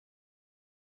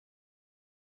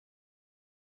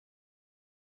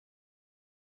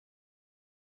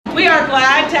We are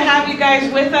glad to have you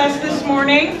guys with us this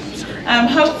morning.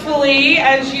 Hopefully,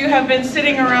 as you have been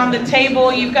sitting around the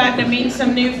table, you've gotten to meet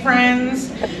some new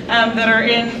friends that are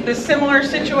in the similar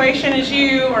situation as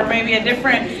you, or maybe a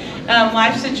different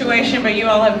life situation, but you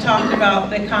all have talked about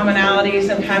the commonalities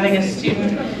of having a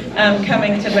student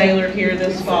coming to Baylor here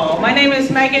this fall. My name is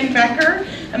Megan Becker.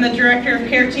 I'm the Director of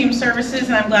Care Team Services,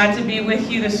 and I'm glad to be with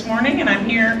you this morning, and I'm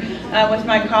here with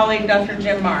my colleague, Dr.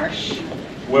 Jim Marsh.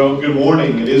 Well, good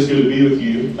morning. It is good to be with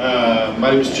you.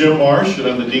 My name is Jim Marsh, and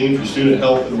I'm the Dean for Student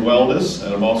Health and Wellness,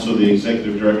 and I'm also the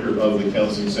Executive Director of the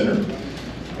Counseling Center.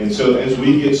 And so as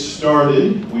we get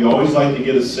started, we always like to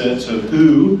get a sense of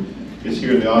who is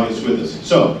here in the audience with us.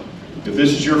 So, if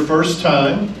this is your first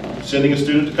time sending a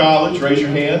student to college, raise your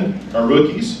hand. Our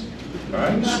rookies. All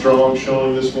right, strong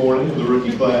showing this morning of the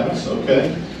rookie class,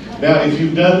 okay. Now, if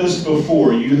you've done this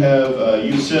before, you have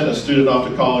you've sent a student off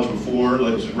to college before,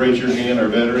 let's raise your hand, our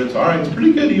veterans. All right, it's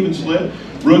pretty good even split.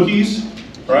 Rookies,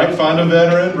 all right, find a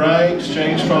veteran, right,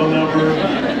 exchange phone number,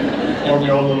 form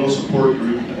your own little support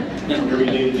group, whatever you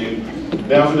need to do.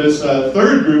 Now for this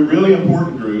third group, really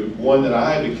important group, one that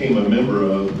I became a member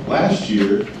of last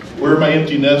year, where are my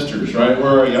empty nesters, right?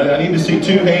 Where are you? I need to see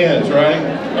two hands, right?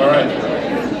 All right.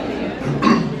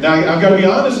 Now, I've got to be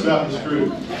honest about this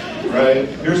group. Right?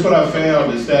 Here's what I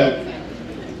found is that,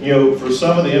 you know, for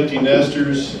some of the empty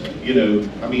nesters, you know,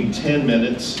 I mean 10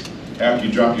 minutes after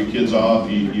you drop your kids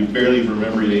off, you barely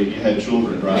remember you had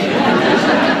children, right?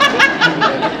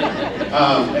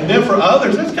 And then for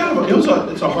others, that's kind of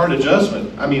it's a hard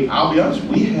adjustment. I mean, I'll be honest,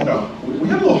 we had a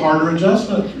little harder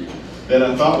adjustment than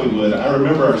I thought we would. I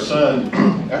remember our son,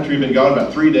 after he'd been gone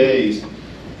about 3 days,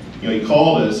 you know, he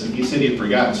called us and he said he had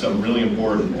forgotten something really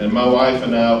important. And my wife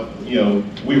and I, you know,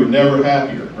 we were never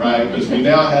happier, right? Because we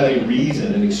now had a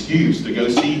reason, an excuse to go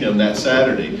see him that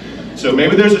Saturday. So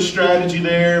maybe there's a strategy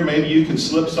there. Maybe you can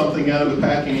slip something out of the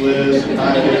packing list and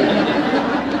hide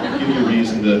it, give you a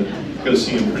reason to go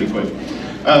see him pretty quick.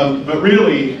 But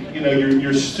really, you know,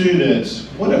 your students,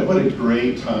 what a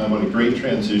great time, what a great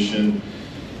transition.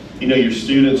 You know, your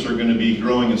students are going to be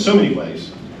growing in so many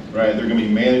ways. Right? They're going to be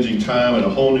managing time at a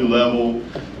whole new level,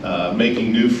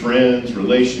 making new friends,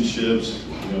 relationships,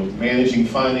 you know, managing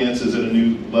finances at a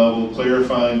new level,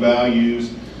 clarifying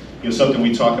values. You know, something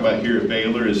we talk about here at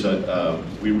Baylor is that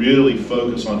we really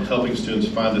focus on helping students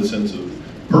find a sense of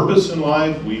purpose in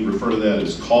life. We refer to that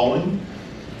as calling.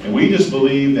 And we just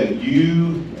believe that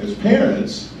you, as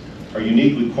parents, are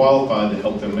uniquely qualified to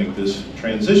help them make this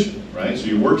transition, right? So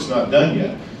your work's not done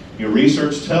yet. You know,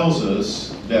 research tells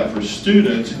us that for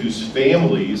students whose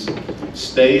families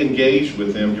stay engaged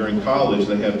with them during college,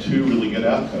 they have two really good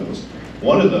outcomes.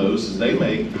 One of those is they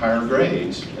make higher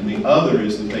grades, and the other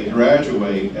is that they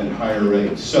graduate at higher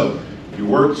rates. So, your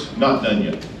work's not done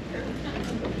yet.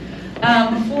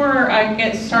 Before I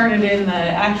get started in the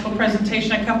actual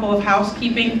presentation, a couple of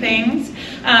housekeeping things.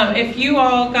 If you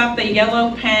all got the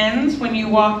yellow pens when you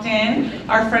walked in,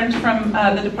 our friends from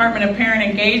the Department of Parent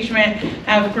Engagement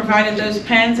have provided those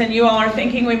pens, and you all are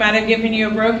thinking we might have given you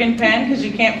a broken pen because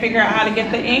you can't figure out how to get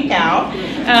the ink out.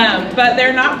 But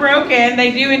they're not broken.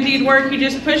 They do indeed work. You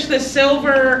just push the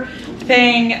silver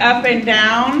thing up and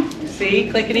down. See,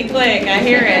 clickety click, I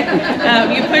hear it.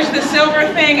 You push the silver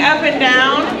thing up and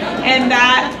down, and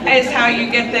that is how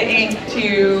you get the ink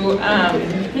to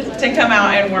come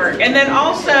out and work. And then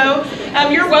also,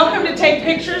 you're welcome to take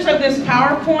pictures of this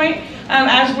PowerPoint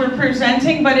as we're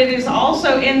presenting, but it is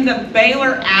also in the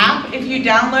Baylor app. If you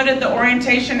downloaded the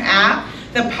orientation app,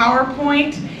 the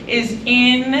PowerPoint is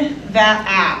in that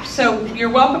app. So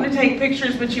you're welcome to take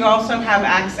pictures, but you also have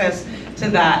access to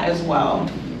that as well.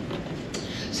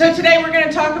 So today we're going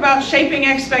to talk about shaping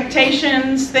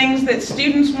expectations, things that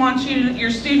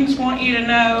your students want you to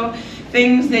know,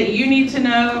 things that you need to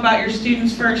know about your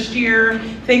students' first year,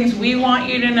 things we want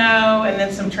you to know, and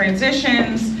then some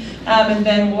transitions, and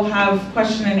then we'll have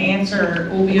question and answer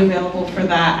will be available for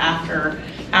that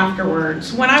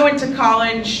afterwards. When I went to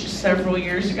college several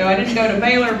years ago, I didn't go to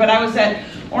Baylor, but I was at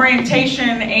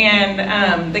orientation,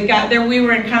 and we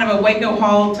were in kind of a Waco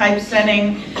Hall type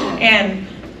setting, and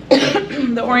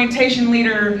the orientation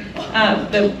leader,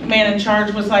 the man in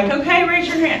charge, was like, okay, raise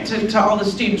your hand to all the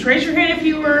students. Raise your hand if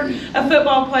you were a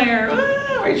football player.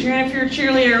 Raise your hand if you're a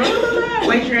cheerleader.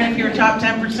 Raise your hand if you were top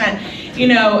 10%. You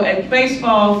know, at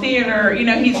baseball, theater, you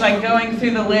know, he's like going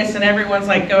through the list and everyone's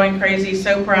like going crazy,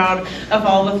 so proud of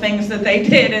all the things that they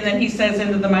did. And then he says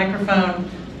into the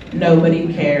microphone, nobody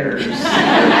cares. It's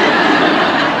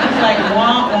like,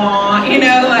 wah, wah, you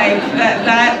know, like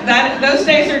that, those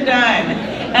days are done.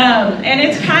 And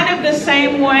it's kind of the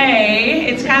same way.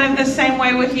 It's kind of the same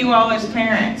way with you all as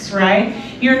parents, right?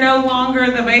 You're no longer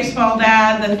the baseball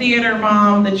dad, the theater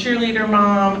mom, the cheerleader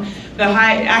mom, the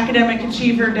high academic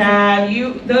achiever dad.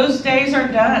 Those days are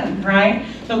done, right?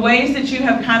 The ways that you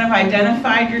have kind of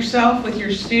identified yourself with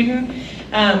your student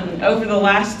over the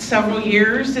last several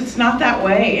years, it's not that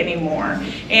way anymore.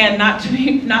 And not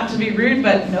to be rude,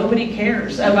 but nobody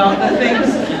cares about the things.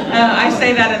 I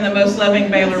say that in the most loving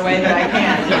Baylor way that I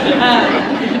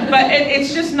can. But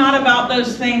it's just not about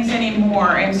those things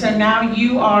anymore. And so now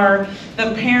you are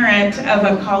the parent of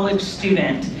a college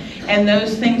student. And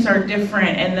those things are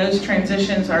different, and those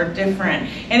transitions are different.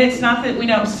 And it's not that we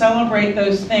don't celebrate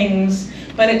those things,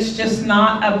 but it's just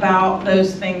not about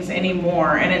those things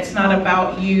anymore. And it's not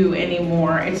about you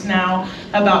anymore. It's now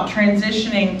about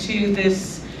transitioning to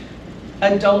this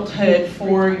adulthood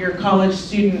for your college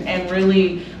student and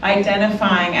really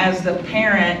identifying as the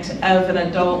parent of an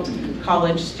adult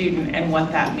college student and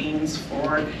what that means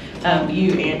for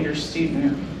you and your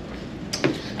student.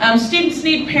 Students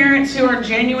need parents who are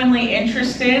genuinely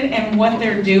interested in what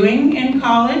they're doing in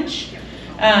college,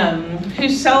 who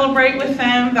celebrate with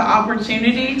them the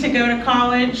opportunity to go to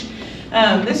college.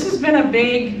 This has been a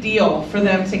big deal for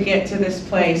them to get to this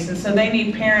place, and so they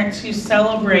need parents who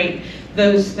celebrate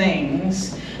those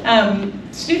things.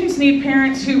 Students need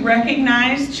parents who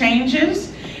recognize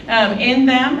changes in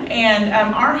them, and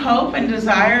our hope and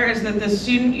desire is that the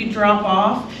student you drop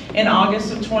off in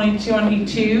August of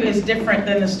 2022 is different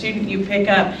than the student you pick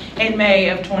up in May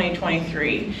of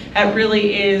 2023. That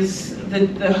really is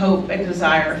the hope and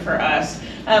desire for us.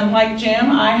 Like Jim,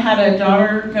 I had a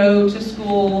daughter go to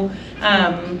school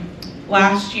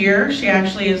last year. She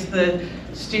actually is the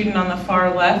student on the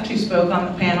far left who spoke on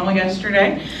the panel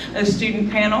yesterday, the student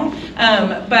panel.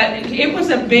 But it was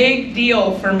a big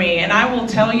deal for me, and I will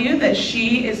tell you that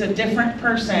she is a different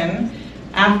person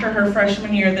after her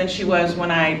freshman year than she was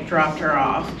when I dropped her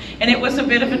off. And it was a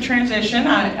bit of a transition.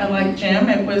 I like Jim,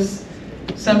 it was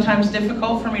sometimes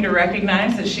difficult for me to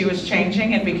recognize that she was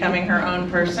changing and becoming her own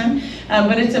person.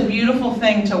 But it's a beautiful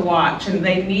thing to watch, and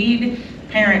they need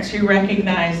parents who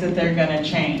recognize that they're going to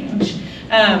change.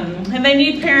 And they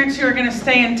need parents who are going to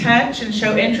stay in touch and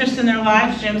show interest in their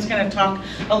lives. Jim's going to talk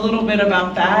a little bit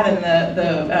about that and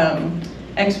the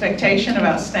expectation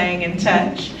about staying in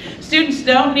touch. Students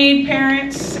don't need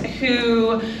parents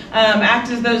who act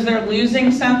as though they're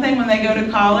losing something when they go to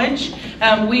college.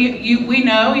 We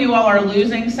know you all are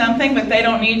losing something, but they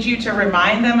don't need you to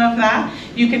remind them of that.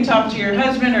 You can talk to your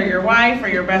husband or your wife or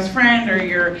your best friend or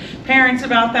your parents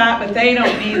about that, but they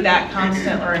don't need that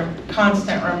constant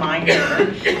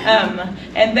reminder.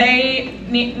 And they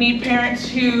need parents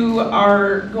who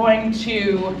are going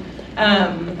to,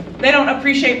 they don't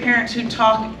appreciate parents who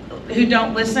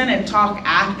don't listen and talk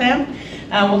at them.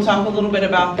 We'll talk a little bit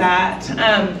about that.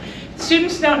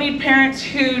 Students don't need parents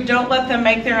who don't let them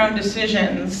make their own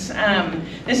decisions.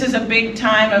 This is a big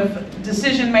time of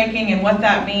decision making and what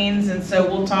that means, and so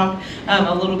we'll talk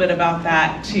a little bit about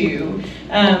that too.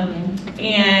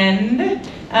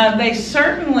 They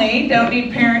certainly don't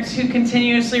need parents who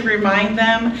continuously remind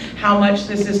them how much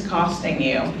this is costing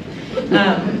you.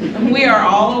 We are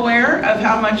all aware of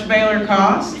how much Baylor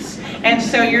costs. And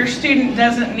so your student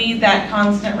doesn't need that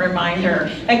constant reminder.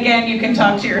 Again, you can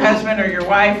talk to your husband or your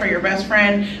wife or your best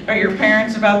friend or your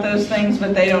parents about those things,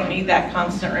 but they don't need that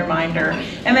constant reminder.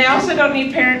 And they also don't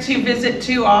need parents who visit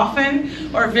too often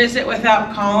or visit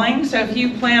without calling. So if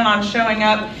you plan on showing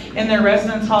up in their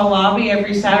residence hall lobby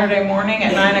every Saturday morning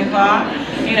at 9 o'clock,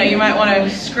 you might want to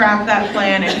scrap that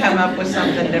plan and come up with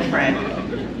something different.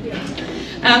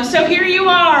 So here you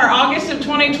are, August of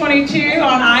 2022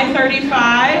 on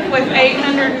I-35 with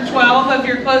 812 of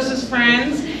your closest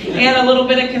friends and a little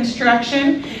bit of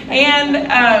construction.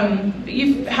 And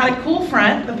you've had a cool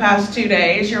front the past 2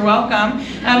 days. You're welcome.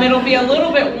 It'll be a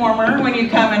little bit warmer when you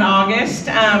come in August.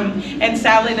 And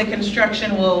sadly, the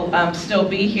construction will still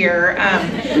be here.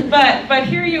 But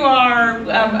here you are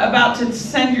about to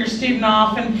send your student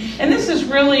off. And this is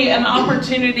really an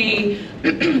opportunity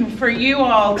for you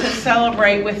all to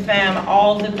celebrate with them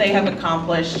all that they have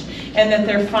accomplished and that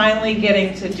they're finally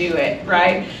getting to do it,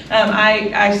 right?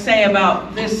 I say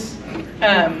about this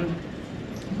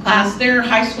class, their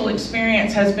high school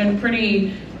experience has been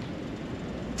pretty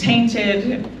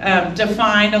tainted,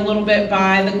 defined a little bit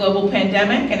by the global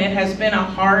pandemic, and it has been a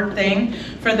hard thing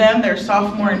for them. Their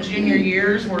sophomore and junior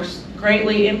years were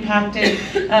greatly impacted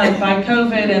by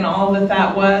COVID and all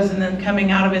that was, and then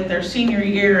coming out of it their senior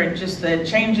year and just the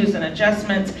changes and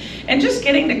adjustments, and just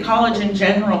getting to college in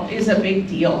general is a big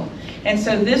deal. And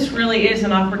so this really is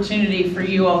an opportunity for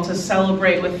you all to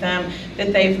celebrate with them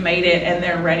that they've made it and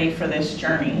they're ready for this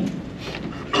journey.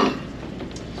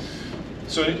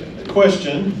 So,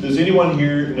 question, does anyone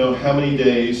here know how many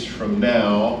days from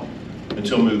now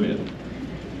until move-in?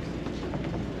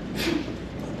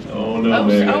 Oh, no,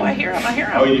 man. Oh, I hear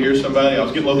him, Oh, you hear somebody? I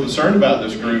was getting a little concerned about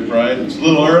this group, right? It's a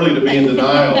little early to be in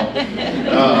denial.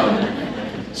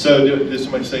 So, did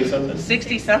somebody say something?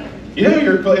 60-something. Yeah,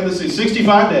 you're playing this.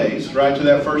 65 days, right, to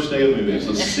that first day of moving.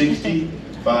 So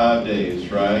 65 days,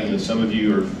 right? You know, some of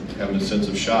you are having a sense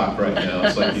of shock right now.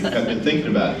 It's like you've been thinking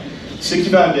about it.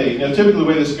 65 days. Now, typically the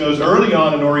way this goes, early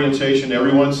on in orientation,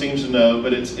 everyone seems to know,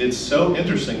 but it's so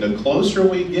interesting. The closer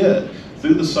we get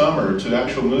through the summer to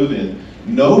actual move-in,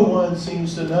 no one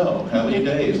seems to know how many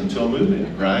days until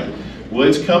move-in, right? Well,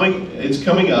 it's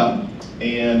coming up,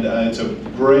 and it's a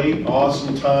great,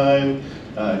 awesome time.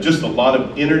 Just a lot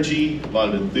of energy, a lot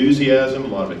of enthusiasm, a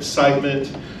lot of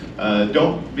excitement.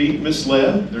 Don't be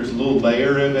misled. There's a little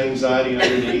layer of anxiety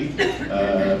underneath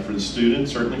for the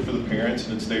students, certainly for the parents,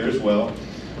 and it's there as well.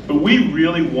 But we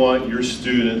really want your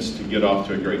students to get off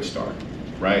to a great start,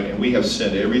 right? And we have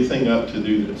set everything up to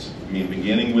do this. I mean,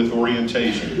 beginning with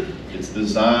orientation, it's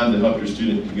designed to help your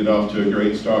student to get off to a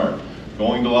great start.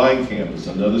 Going to Light Campus,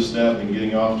 another step in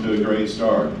getting off to a great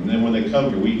start. And then when they come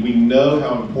here, we know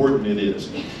how important it is.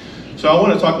 So I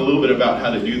want to talk a little bit about how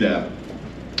to do that.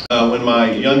 When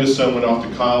my youngest son went off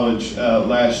to college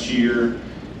last year,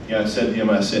 I said to him,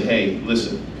 I said, hey,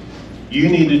 listen, you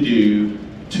need to do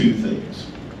two things,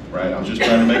 right? I was just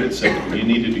trying to make it simple. You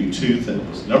need to do two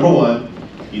things. Number one,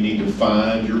 you need to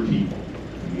find your people.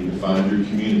 You need to find your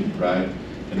community, right?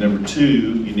 And number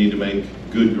two, you need to make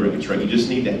good grades, right? You just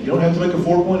need that. You don't have to make a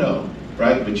 4.0,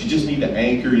 right? But you just need to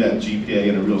anchor that GPA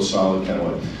in a real solid kind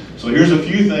of way. So here's a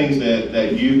few things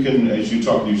that you can, as you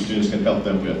talk to your students, can help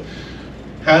them with.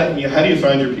 How do you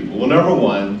find your people? Well, number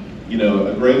one,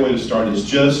 a great way to start is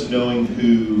just knowing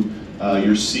who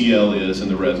your CL is in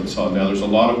the residence hall. Now, there's a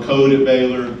lot of code at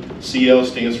Baylor. CL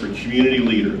stands for community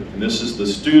leader, and this is the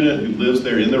student who lives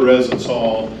there in the residence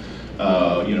hall,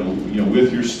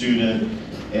 with your student.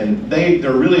 And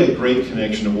they're really a great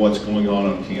connection of what's going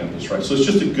on campus, right? So it's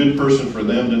just a good person for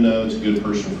them to know, it's a good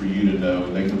person for you to know,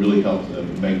 and they can really help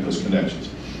them make those connections.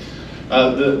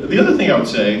 The other thing I would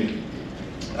say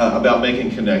about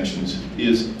making connections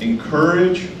is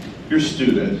encourage your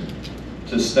student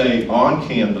to stay on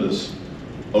campus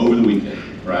over the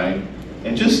weekend, right?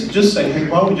 And just say, hey,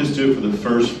 why don't we just do it for the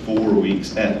first 4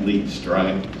 weeks at least,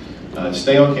 right?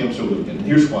 Stay on campus over the weekend. And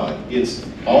here's why. It's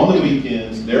on the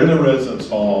weekends, they're in the residence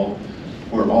hall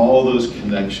where all those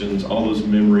connections, all those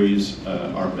memories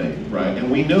are made, right?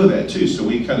 And we know that too, so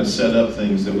we kind of set up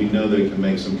things that we know they can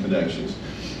make some connections.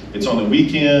 It's on the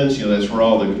weekends, that's where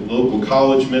all the local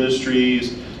college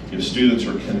ministries, students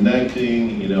are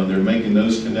connecting, they're making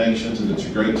those connections, and it's a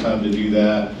great time to do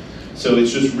that. So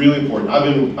it's just really important.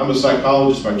 I'm a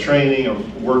psychologist by training.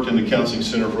 I've worked in the counseling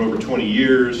center for over 20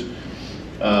 years.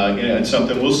 And it's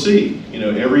something we'll see,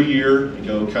 every year,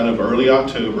 kind of early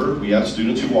October, we have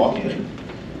students who walk in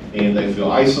and they feel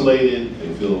isolated,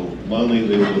 they feel lonely,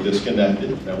 they feel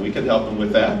disconnected. Now we can help them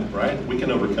with that, right? We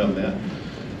can overcome that.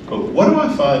 But what do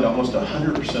I find almost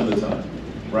 100% of the time,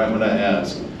 right, when I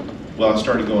ask? Well, I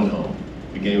started going home,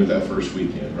 beginning with that first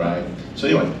weekend, right? So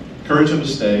anyway, encourage them to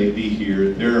stay, be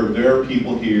here. There are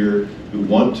people here who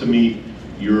want to meet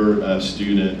your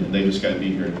student, and they just got to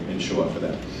be here and show up for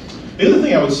that. The other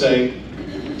thing I would say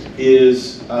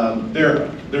is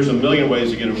there's a million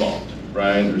ways to get involved,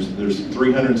 right? There's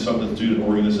 300-something student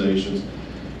organizations.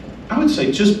 I would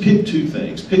say just pick two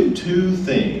things. Pick two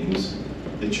things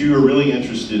that you are really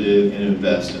interested in and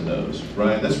invest in those,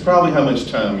 right? That's probably how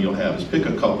much time you'll have, is pick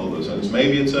a couple of those things.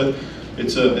 Maybe it's a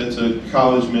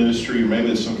college ministry, or maybe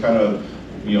it's some kind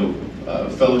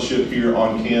of fellowship here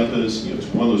on campus. It's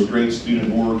one of those great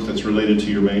student orgs that's related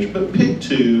to your major. But pick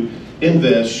two,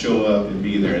 invest, show up, and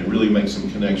be there, and really make some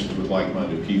connections with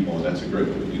like-minded people, and that's a great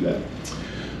way to do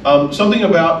that. Something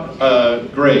about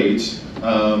grades,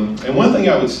 and one thing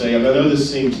I would say, and I know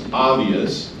this seems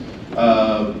obvious,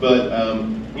 but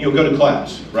go to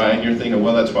class, right? And you're thinking,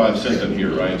 well, that's why I've sent them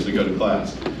here, right, is to go to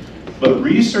class. But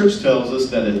research tells us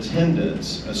that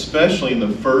attendance, especially in the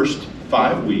first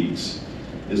 5 weeks,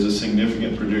 is a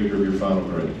significant predictor of your final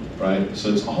grade, right?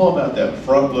 So it's all about that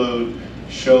front load,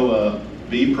 show up,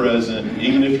 be present,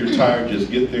 even if you're tired,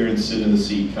 just get there and sit in the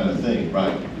seat kind of thing,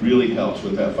 right? Really helps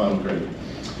with that final grade.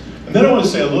 And then I want to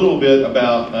say a little bit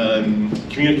about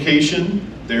communication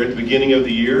there at the beginning of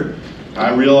the year.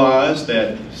 I realize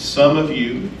that some of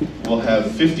you will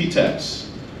have 50 texts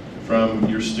from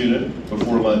your student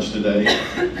before lunch today.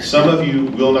 Some of you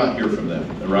will not hear from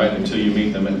them, right, until you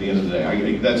meet them at the end of the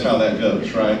day. That's how that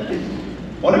goes, right?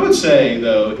 What I would say,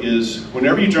 though, is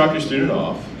whenever you drop your student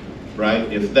off,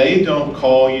 right, if they don't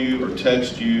call you or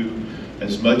text you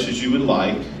as much as you would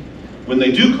like, when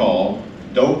they do call,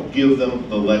 don't give them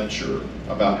the lecture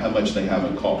about how much they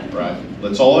haven't called, right?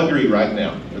 Let's all agree right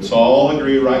now. Let's all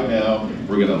agree right now,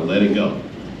 we're going to let it go.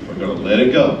 We're going to let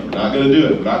it go. We're not going to do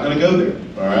it. We're not going to go there,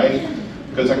 all right?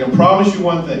 Because I can promise you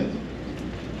one thing.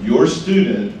 Your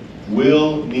student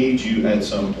will need you at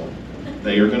some point.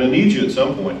 They are going to need you at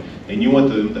some point, and you want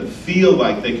them to feel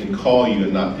like they can call you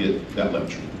and not get that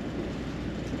lecture.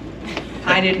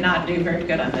 I did not do very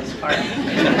good on this part.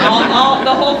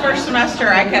 The whole first semester,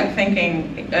 I kept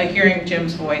thinking, hearing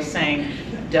Jim's voice saying,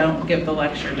 don't give the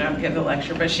lecture, don't give the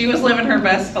lecture. But she was living her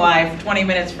best life 20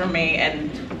 minutes from me and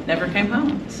never came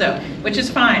home. So, which is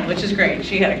fine, which is great.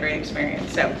 She had a great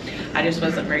experience. So I just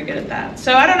wasn't very good at that.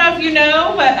 So I don't know if you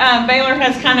know, but Baylor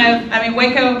has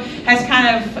Waco has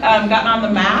kind of gotten on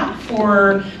the map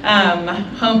for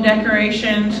home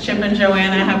decorations. Chip and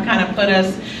Joanna have kind of put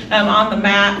us on the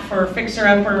map for Fixer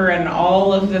Upper and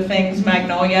all of the things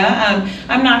Magnolia.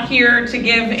 I'm not here to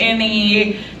give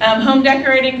any home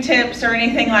decorating tips or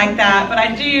anything like that, but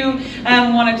I do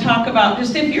want to talk about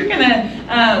just if you're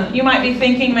gonna, you might be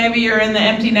thinking maybe you're in the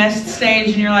empty nest stage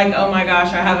and you're like, oh my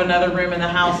gosh, I have another room in the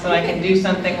house that I can do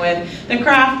something with. The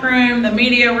craft room, the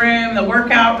media room, the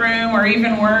workout room, or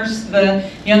even worse, the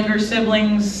younger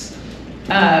siblings'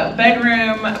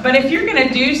 bedroom. But if you're going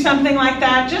to do something like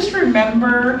that, just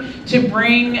remember to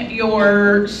bring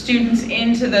your students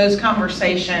into those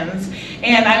conversations.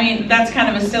 And I mean, that's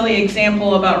kind of a silly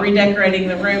example about redecorating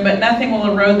the room, but nothing will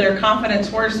erode their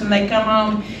confidence worse than they come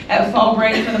home at fall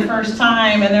break for the first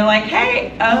time and they're like,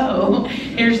 hey, oh,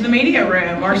 here's the media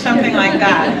room or something like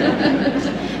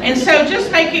that. And so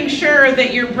just making sure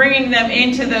that you're bringing them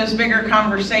into those bigger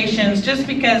conversations. Just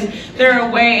because they're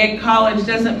away at college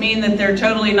doesn't mean that they're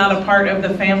totally not a part of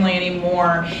the family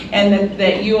anymore, and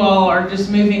that you all are just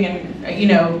moving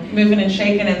and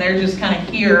shaking and they're just kind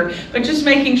of here. But just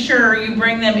making sure you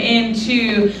bring them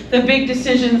into the big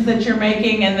decisions that you're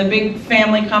making and the big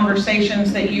family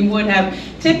conversations that you would have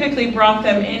typically brought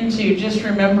them into. Just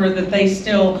remember that they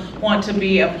still want to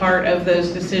be a part of those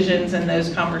decisions and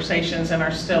those conversations and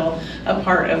are still a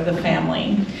part of the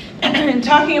family. And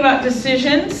talking about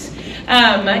decisions,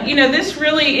 this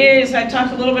really is, I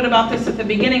talked a little bit about this at the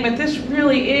beginning, but this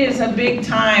really is a big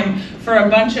time for a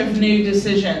bunch of new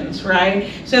decisions,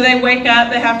 right? So they wake up,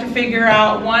 they have to figure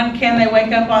out, one, can they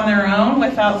wake up on their own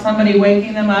without somebody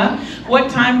waking them up?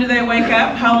 What time do they wake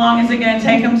up? How long is it going to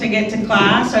take them to get to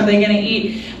class? Are they going to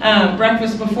eat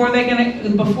breakfast before they go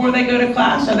to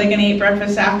class? Are they going to eat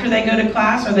breakfast after they go to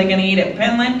class? Are they going to eat at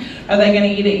Penland? Are they going to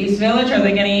eat at East Village? Are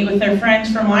they going to eat with their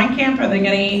friends from Line Camp? Are they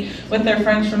going to eat with their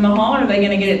friends from the hall? Are they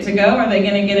going to get it to go? Are they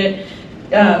going to get it?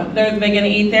 Are they going to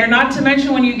eat there? Not to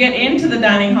mention when you get into the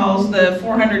dining halls, the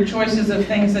 400 choices of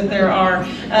things that there are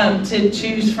to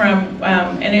choose from.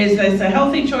 And it's a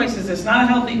healthy choice? Is this not a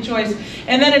healthy choice?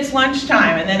 And then it's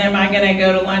lunchtime. And then am I going to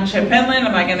go to lunch at Penland?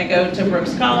 Am I going to go to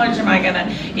Brooks College? Am I going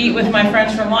to eat with my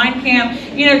friends from Line Camp?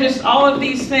 Just all of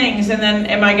these things. And then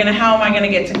how am I going to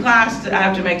get to class? I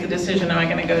have to make the decision. Am I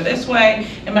going to go this way?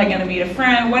 Am I going to meet a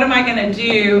friend? What am I going to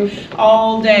do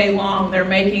all day long? They're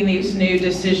making these new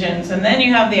decisions. And then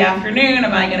you have the afternoon.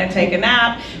 Am I going to take a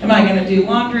nap? Am I going to do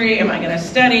laundry? Am I going to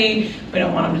study? We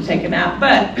don't want them to take a nap,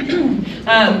 but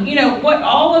what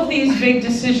all of these big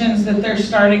decisions that they're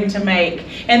starting to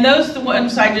make, and those the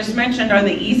ones I just mentioned are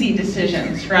the easy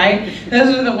decisions, right?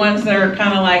 Those are the ones that are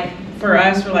kind of like, for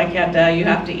us, we're like, yeah, duh, you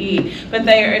have to eat, but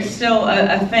it's still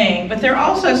a thing. But they're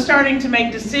also starting to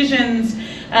make decisions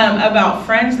about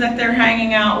friends that they're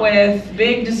hanging out with,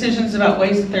 big decisions about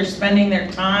ways that they're spending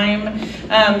their time.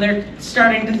 They're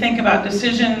starting to think about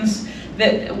decisions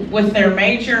that with their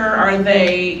major. Are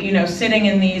they, sitting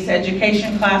in these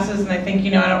education classes and they think,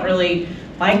 I don't really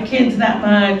like kids that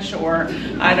much, or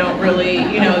I don't really,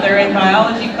 they're in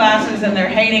biology classes and they're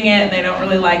hating it and they don't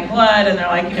really like blood and they're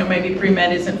like, maybe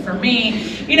pre-med isn't for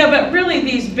me, but really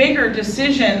these bigger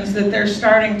decisions that they're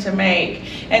starting to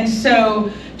make. And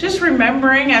so just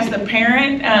remembering as the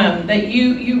parent that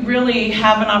you really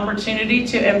have an opportunity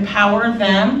to empower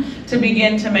them to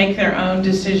begin to make their own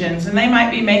decisions. And they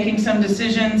might be making some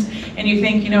decisions and you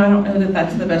think, I don't know that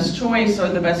that's the best choice or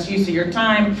the best use of your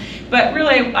time. But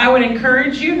really, I would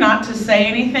encourage you not to say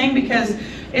anything, because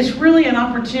it's really an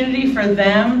opportunity for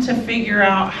them to figure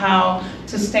out how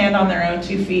to stand on their own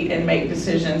 2 feet and make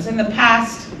decisions. In the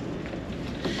past,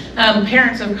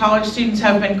 Parents of college students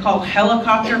have been called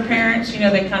helicopter parents. You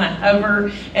know, they kind of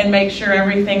hover and make sure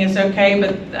everything is okay.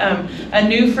 But a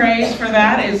new phrase for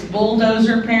that is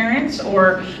bulldozer parents,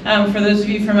 or for those of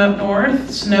you from up north,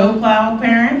 snowplow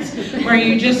parents, where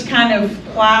you just kind of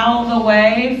plow the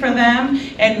way for them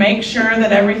and make sure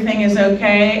that everything is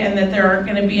okay and that there aren't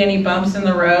going to be any bumps in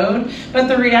the road. But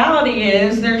the reality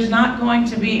is there's not going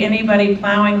to be anybody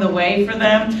plowing the way for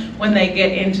them when they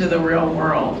get into the real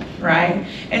world, right?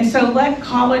 And so let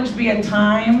college be a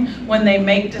time when they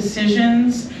make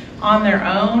decisions on their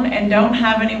own and don't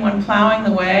have anyone plowing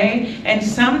the way. And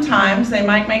sometimes they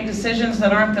might make decisions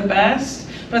that aren't the best,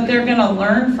 but they're going to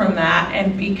learn from that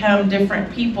and become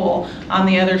different people on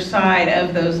the other side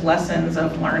of those lessons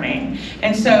of learning.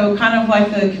 And so kind of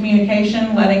like the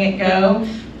communication, letting it go,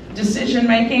 decision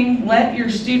making, let your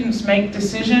students make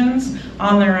decisions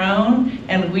on their own,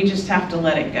 and we just have to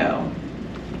let it go.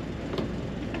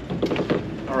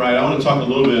 All right, I want to talk a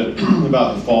little bit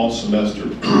about the fall semester.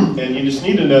 And you just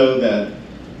need to know that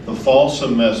the fall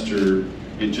semester,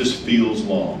 it just feels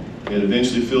long. It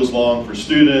eventually feels long for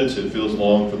students, it feels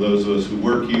long for those of us who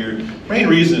work here. The main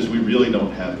reason is we really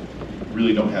don't have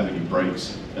any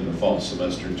breaks in the fall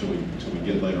semester until we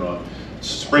get later on.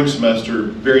 Spring semester,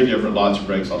 very different, lots of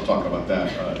breaks. I'll talk about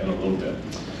that in a little bit.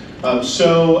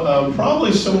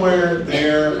 Probably somewhere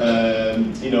there,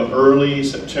 early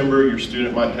September, your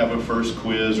student might have a first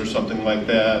quiz or something like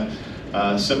that.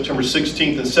 September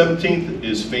 16th and 17th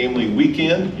is family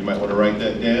weekend. You might want to write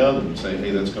that down and say,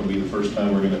 hey, that's going to be the first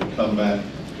time we're going to come back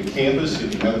to campus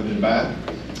if you haven't been back.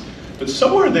 But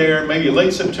somewhere there, maybe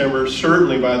late September,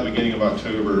 certainly by the beginning of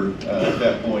October, at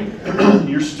that point,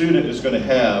 your student is going to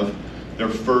have their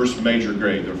first major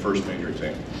grade, their first major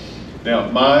exam. Now,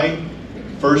 my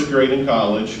first grade in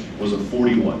college was a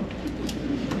 41.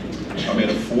 I made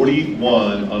a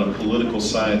 41 on a political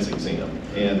science exam.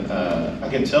 And I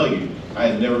can tell you, I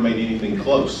had never made anything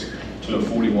close to a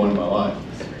 41 in my life.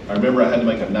 I remember I had to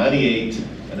make a 98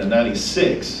 and a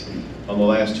 96 on the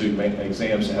last two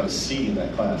exams to have a C in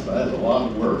that class. Now, that is a lot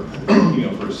of work,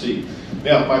 for a C.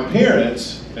 Now, my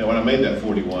parents, when I made that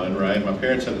 41, right, my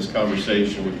parents had this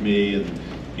conversation with me, and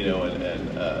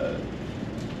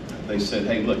they said,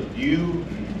 hey, look, you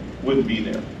wouldn't be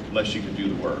there unless you could do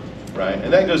the work, right?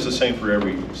 And that goes the same for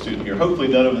every student here. Hopefully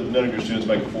none of your students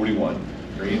make a 41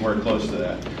 or anywhere close to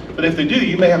that. But if they do,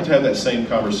 you may have to have that same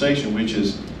conversation, which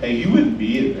is, hey, you wouldn't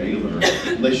be at Baylor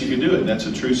unless you could do it. And that's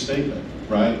a true statement,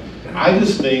 right? I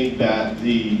just think that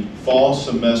the fall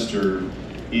semester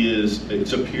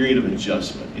it's a period of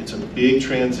adjustment. It's a big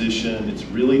transition. It's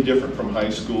really different from high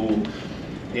school.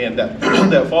 And that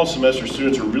that fall semester,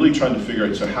 students are really trying to figure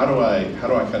out, so how do I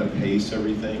kind of pace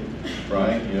everything,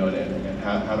 right? And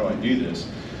how do I do this?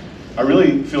 I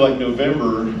really feel like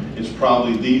November is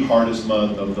probably the hardest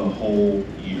month of the whole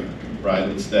year, right?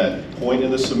 It's that point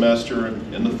in the semester,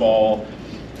 in the fall,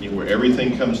 where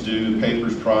everything comes due,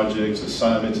 papers, projects,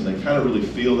 assignments, and they kind of really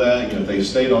feel that. If they've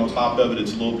stayed on top of it,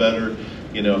 it's a little better.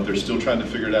 If they're still trying to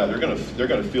figure it out, they're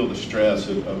gonna feel the stress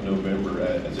of November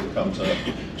as it comes up.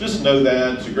 Just know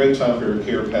that it's a great time for a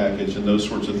care package and those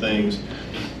sorts of things.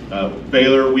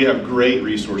 Baylor, we have great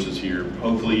resources here.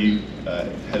 Hopefully you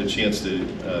had a chance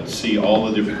to see all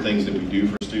the different things that we do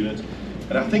for students.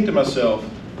 And I think to myself,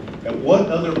 at what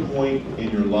other point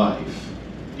in your life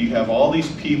do you have all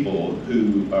these people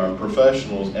who are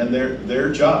professionals and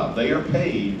their job, they are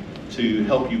paid to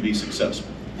help you be successful?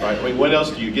 Right? I mean, when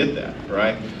else do you get that,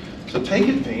 right? So take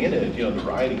advantage, the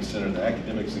Writing Center, the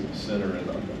Academic Center,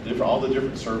 and all the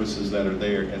different services that are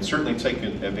there, and certainly take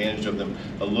advantage of them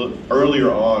a little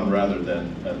earlier on rather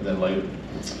than later.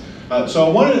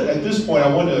 So at this point,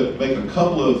 I want to make a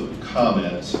couple of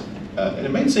comments, and it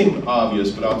may seem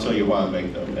obvious, but I'll tell you why I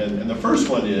make them. And the first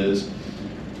one is,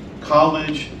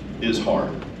 college is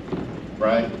hard,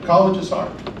 right? College is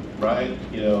hard, right?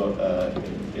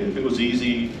 If it was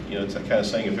easy, it's kind of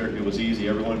saying if it was easy,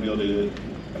 everyone would be able to do it.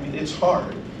 I mean, it's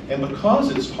hard. And because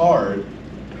it's hard,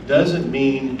 doesn't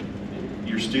mean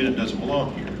your student doesn't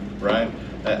belong here, right?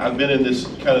 I've been in this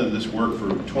work for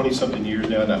 20-something years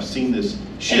now, and I've seen this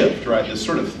shift, right? This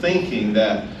sort of thinking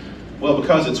that, well,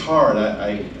 because it's hard,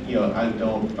 I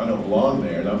don't belong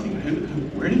there. And I'm thinking,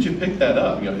 where did you pick that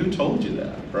up? Who told you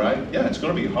that, right? Yeah, it's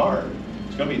going to be hard.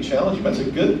 It's going to be challenging, but it's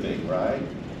a good thing, right?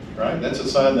 Right? That's a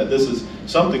sign that this is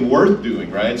something worth doing,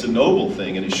 right? It's a noble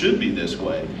thing, and it should be this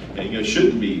way. And it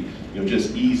shouldn't be,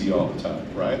 just easy all the time,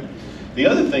 right? The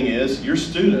other thing is, your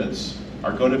students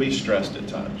are going to be stressed at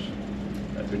times.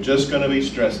 Right? They're just going to be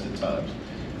stressed at times.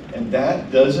 And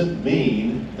that doesn't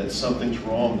mean that something's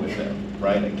wrong with them,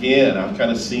 right? Again, I've kind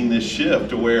of seen this shift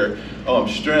to where, oh, I'm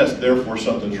stressed, therefore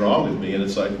something's wrong with me. And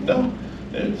it's like, no,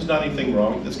 there's not anything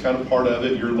wrong. It's kind of part of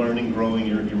it. You're learning, growing,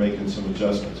 you're making some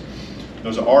adjustments. There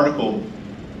was an article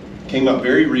came up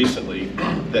very recently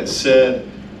that said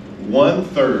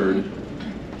 1/3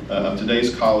 of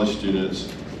today's college students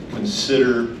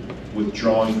consider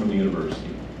withdrawing from the university.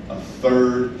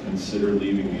 1/3 consider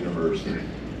leaving the university.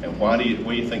 And what do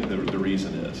you think the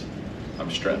reason is?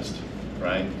 I'm stressed,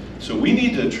 right? So we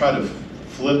need to try to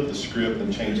flip the script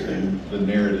and change the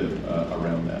narrative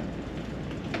around that.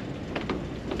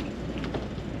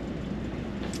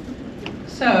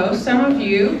 So some of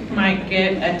you might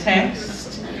get a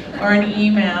text or an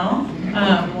email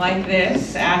like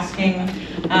this asking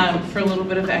for a little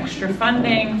bit of extra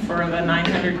funding for the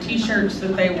 900 t-shirts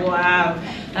that they will have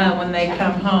when they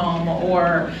come home,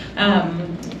 or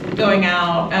going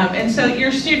out. And so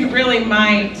your student really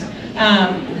might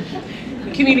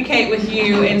communicate with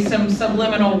you in some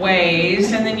subliminal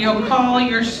ways, and then you'll call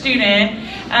your student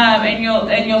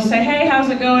and you'll say, hey, how's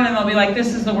it going? And they'll be like,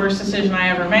 this is the worst decision I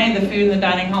ever made. The food in the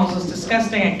dining halls is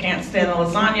disgusting. I can't stand the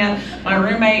lasagna. My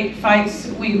roommate fights,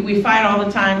 we fight all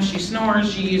the time. She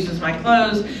snores, she uses my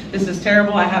clothes. This is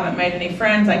terrible. I haven't made any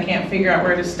friends. I can't figure out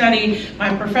where to study.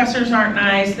 My professors aren't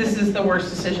nice. This is the worst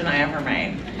decision I ever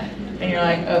made. And you're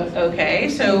like, oh, okay.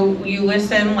 So you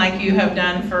listen like you have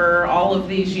done for all of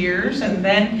these years, and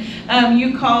then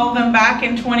you call them back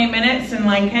in 20 minutes and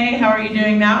like, hey, how are you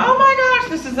doing now? Oh my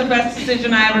gosh, this is the best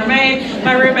decision I ever made.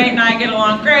 My roommate and I get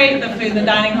along great. The food in the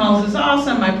dining halls is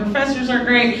awesome. My professors are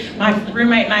great. My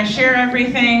roommate and I share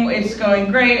everything. It's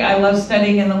going great. I love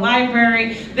studying in the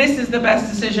library. This is the best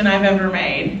decision I've ever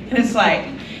made. And it's like,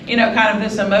 you know, kind of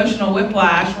this emotional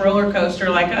whiplash roller coaster,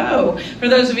 like, oh, for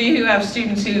those of you who have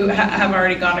students who have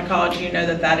already gone to college, you know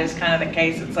that is kind of the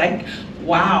case. It's like,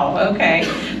 wow, okay.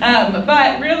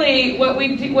 But really, what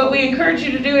we encourage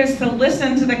you to do is to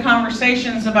listen to the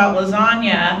conversations about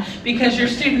lasagna, because your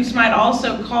students might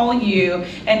also call you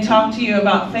and talk to you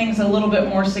about things a little bit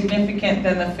more significant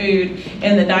than the food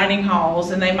in the dining halls.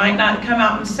 And they might not come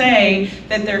out and say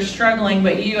that they're struggling,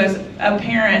 but you as a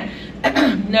parent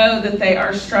know that they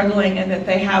are struggling and that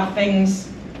they have things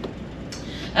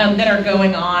that are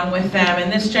going on with them.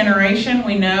 In this generation,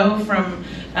 we know from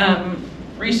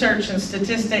research and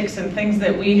statistics and things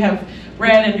that we have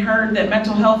read and heard that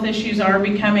mental health issues are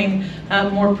becoming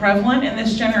more prevalent in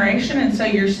this generation. And so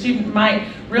your student might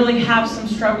really have some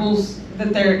struggles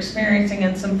that they're experiencing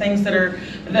and some things that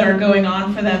are going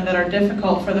on for them that are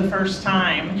difficult for the first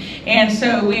time. And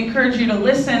so we encourage you to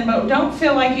listen, but don't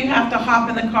feel like you have to hop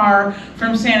in the car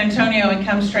from San Antonio and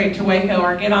come straight to Waco,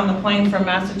 or get on the plane from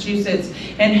Massachusetts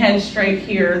and head straight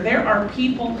here. There are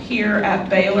people here at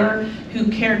Baylor who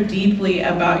care deeply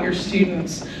about your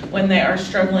students when they are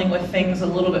struggling with things a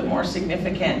little bit more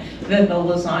significant than the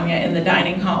lasagna in the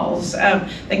dining halls.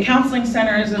 The counseling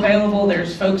center is available.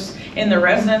 There's folks in the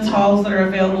residence halls that are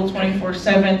available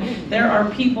 24/7. There are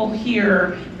people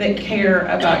here that care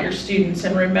about your students,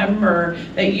 and remember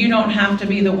that you don't have to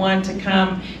be the one to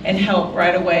come and help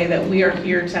right away, that we are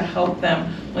here to help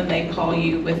them when they call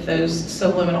you with those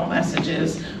subliminal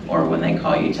messages, or when they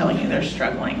call you telling you they're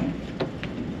struggling.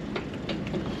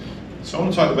 So I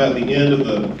want to talk about the end of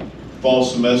the fall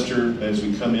semester as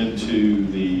we come into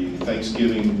the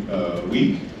Thanksgiving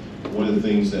week. One of the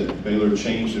things that Baylor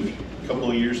changed a couple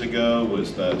of years ago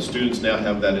was that students now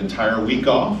have that entire week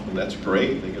off, and that's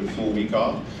great. They get a full week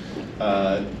off.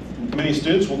 Many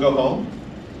students will go home,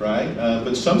 right?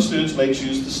 But some students may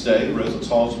choose to stay. The residence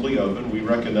halls will be open. We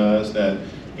recognize that,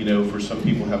 you know, for some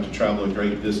people have to travel a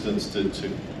great distance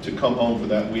to come home for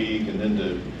that week, and then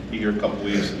to be here a couple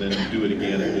weeks and then do it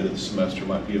again at the end of the semester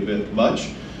might be a bit much.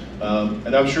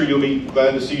 And I'm sure you'll be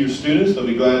glad to see your students. They'll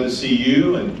be glad to see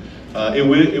you, and it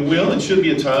will and should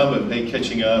be a time of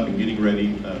catching up and getting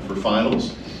ready for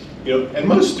finals. You know, and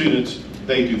most students,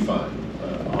 they do fine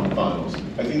on finals.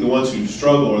 I think the ones who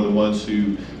struggle are the ones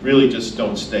who really just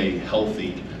don't stay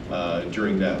healthy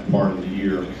during that part of the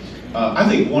year. I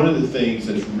think one of the things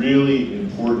that's really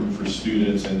important for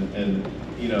students, and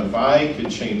you know, if I could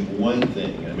change one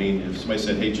thing, I mean, if somebody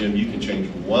said, hey Jim, you can change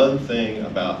one thing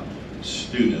about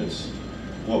students,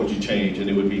 what would you change? And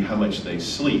it would be how much they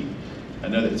sleep. I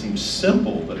know that seems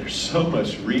simple, but there's so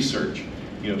much research,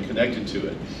 you know, connected to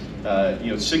it. You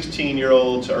know,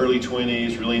 16-year-olds to early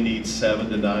 20s really need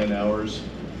 7 to 9 hours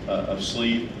of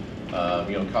sleep. You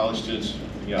know, college students,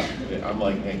 yeah, I'm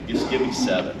like, hey, just give me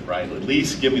 7, right? At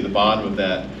least give me the bottom of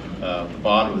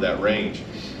that range.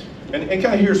 And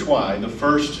kind of here's why. The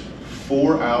first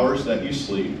 4 hours that you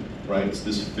sleep, right? It's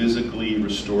this physically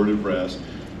restorative rest.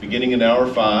 beginning in hour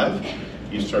 5,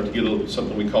 you start to get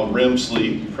something we call REM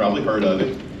sleep. You've probably heard of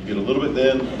it. You get a little bit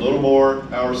then, a little more,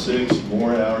 hour 6,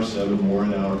 more in hour 7, more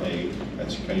in hour 8.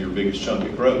 That's kind of your biggest chunk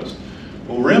it grows.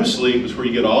 Well, REM sleep is where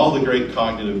you get all the great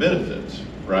cognitive benefits,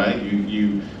 right?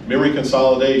 You memory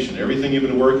consolidation, everything you've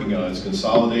been working on is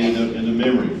consolidated into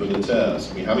memory for the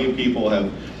test. I mean, how many people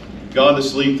have gone to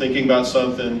sleep thinking about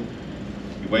something,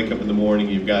 you wake up in the morning,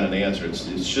 you've got an answer.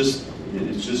 It's just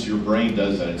your brain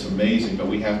does that. It's amazing, but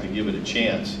we have to give it a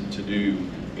chance to do,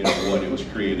 what it was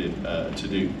created to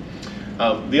do.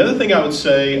 The other thing I would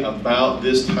say about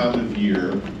this time of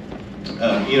year,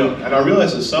 and I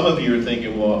realize that some of you are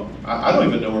thinking, well, I don't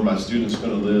even know where my student's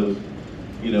going to live,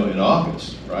 in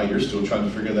August, right? You're still trying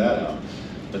to figure that out.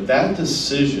 But that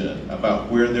decision about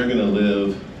where they're going to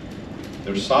live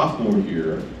their sophomore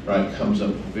year, right, comes up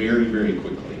very, very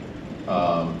quickly.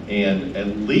 And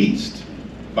at least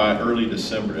by early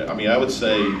December, I mean, I would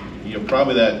say,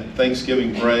 probably that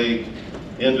Thanksgiving break,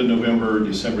 end of November,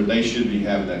 December, they should be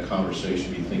having that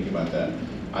conversation, be thinking about that.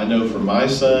 I know for my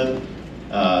son,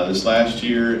 this last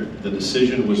year, the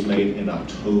decision was made in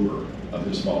October of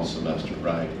his fall semester,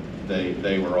 right?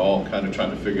 They were all kind of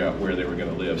trying to figure out where they were going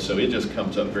to live. So it just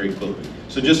comes up very quickly.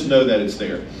 So just know that it's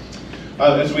there.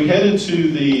 As we head into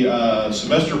the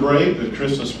semester break, the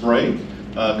Christmas break,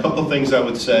 a couple of things I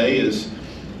would say is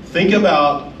think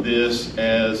about this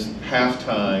as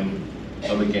halftime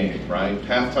of a game, right?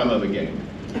 Halftime of a game.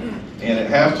 And at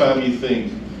halftime you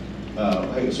think,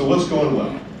 hey, so what's going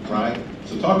well, right?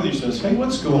 So talk to your students, hey,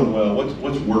 what's going well?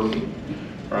 What's working,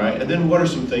 right? And then what are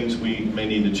some things we may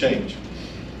need to change?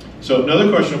 So another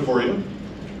question for you.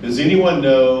 Does anyone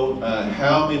know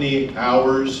how many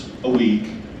hours a week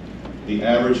the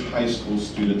average high school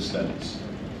student studies?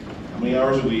 How many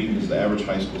hours a week does the average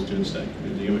high school student study?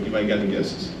 Anybody got any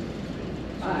guesses?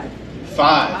 5.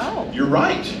 5. Oh. You're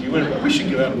right. We should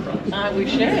give out a prize. We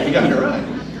should. You got it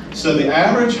right. So the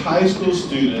average high school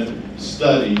student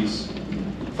studies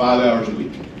 5 hours a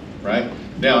week, right?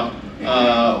 Now,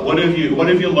 what have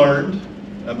you learned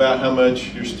about how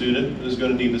much your student is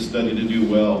going to need to study to do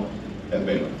well at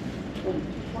Baylor?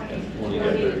 20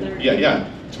 Yeah.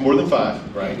 It's more than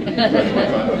 5, right?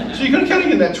 So you're going to kind of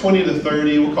get that 20 to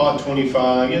 30, we'll call it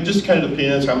 25. It just kind of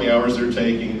depends how many hours they're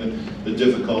taking, the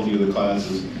difficulty of the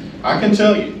classes. I can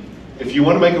tell you, if you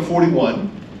want to make a 41,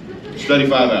 study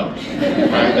 5 hours, right?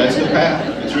 That's the path.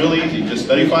 It's real easy. Just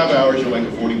study 5 hours, you'll make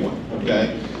a 41,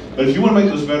 okay? But if you want to make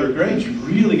those better grades, you've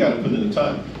really got to put in the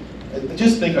time.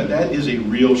 Just think that is a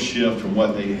real shift from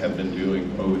what they have been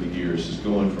doing over the years, is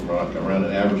going from around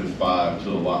an average of 5 to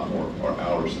a lot more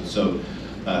hours. And so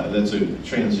that's a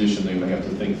transition they may have to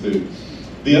think through.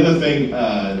 The other thing,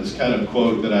 this kind of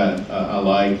quote that I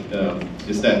like,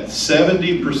 is that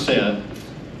 70%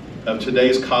 of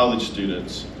today's college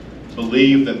students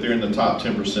believe that they're in the top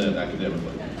 10%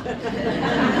 academically.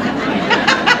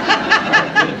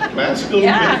 Math skills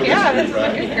are good for this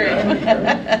right?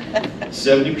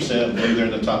 70% believe they're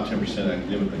in the top 10%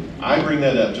 academically. I bring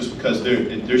that up just because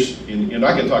there's, and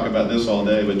I can talk about this all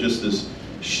day, but just this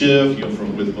shift,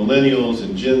 with millennials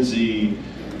and Gen Z,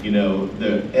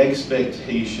 the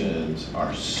expectations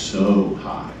are so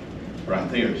high, right?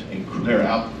 They're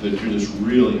out, they're just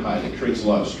really high. It creates a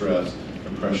lot of stress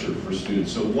and pressure for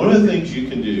students. So one of the things you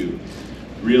can do,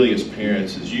 really as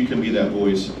parents, is you can be that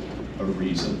voice of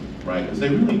reason, right? Because they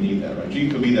really need that, right? You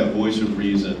can be that voice of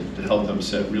reason to help them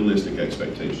set realistic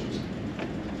expectations.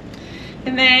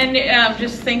 And then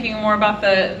just thinking more about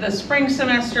the spring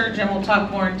semester, Jim will talk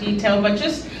more in detail, but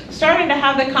just starting to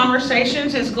have the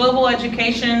conversations. Is global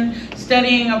education,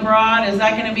 studying abroad, is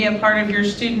that going to be a part of your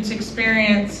students'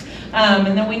 experience?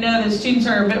 And then we know that students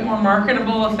are a bit more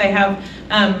marketable if they have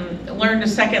learned a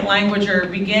second language or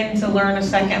begin to learn a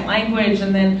second language.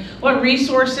 And then what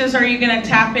resources are you going to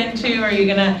tap into? Are you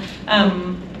going to,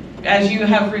 as you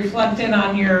have reflected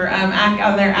on your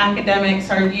on their academics,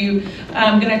 are you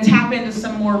going to tap into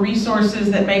some more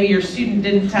resources that maybe your student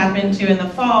didn't tap into in the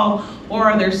fall, or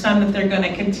are there some that they're going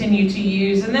to continue to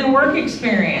use? And then work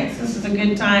experience. This is a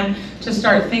good time to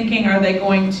start thinking, are they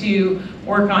going to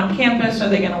work on campus? Are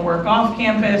they going to work off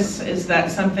campus? Is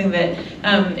that something that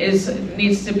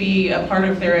needs to be a part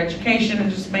of their education?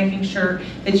 And just making sure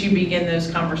that you begin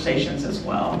those conversations as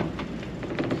well.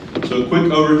 So a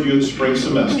quick overview of the spring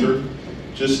semester.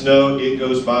 Just know it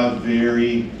goes by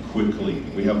very quickly.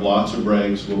 We have lots of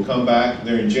breaks. We'll come back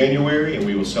there in January and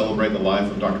we will celebrate the life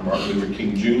of Dr. Martin Luther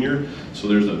King Jr. So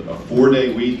there's a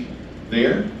 4-day week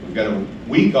there. We've got a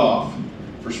week off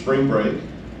for spring break.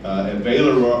 At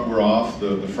Baylor, we're off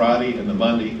the Friday and the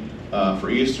Monday for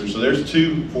Easter. So there's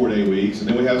 2 4-day weeks. And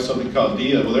then we have something called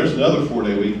DIA. Well, there's another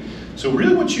 4-day week. So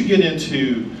really once you get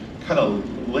into kind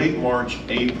of late March,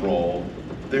 April,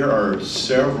 there are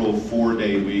several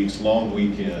 4-day weeks, long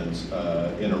weekends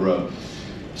in a row.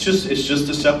 It's just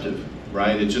deceptive,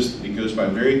 right? It goes by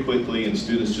very quickly, and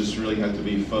students just really have to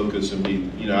be focused and be,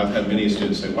 I've had many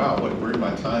students say, wow, where did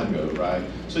my time go, right?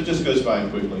 So it just goes by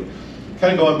quickly.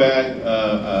 Kind of going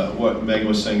back, what Megan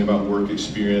was saying about work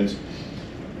experience,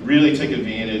 really take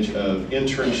advantage of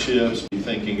internships, be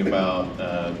thinking about,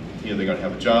 they're going to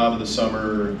have a job in the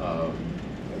summer,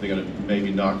 they're going to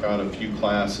maybe knock out a few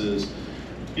classes.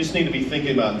 You just need to be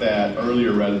thinking about that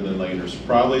earlier rather than later. So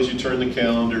probably as you turn the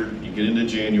calendar, you get into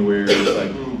January, it's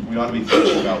like, we ought to be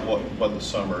thinking about what the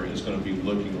summer is going to be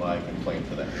looking like and plan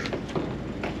for that.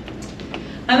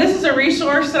 This is a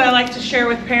resource that I like to share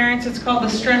with parents. It's called The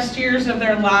Stressed Years of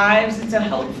Their Lives. It's a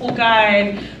helpful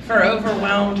guide for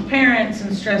overwhelmed parents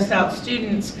and stressed out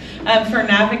students for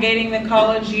navigating the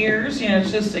college years.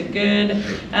 It's just a good,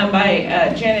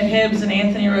 by Janet Hibbs and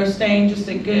Anthony Rostain, just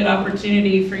a good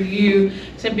opportunity for you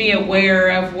to be aware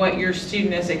of what your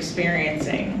student is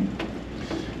experiencing.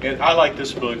 And I like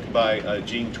this book by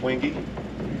Jean Twenge.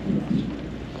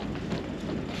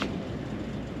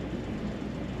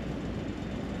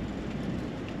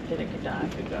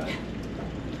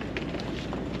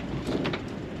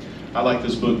 I like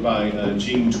this book by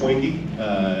Jean Twenge,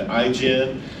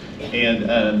 iGen,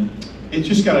 and it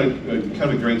just got a kind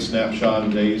of a great snapshot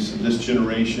of this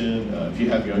generation. If you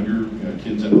have younger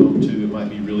kids at home too, it might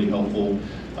be really helpful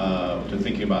to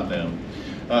thinking about them.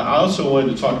 I also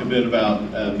wanted to talk a bit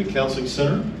about the Counseling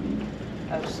Center.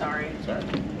 Oh, sorry. Sorry.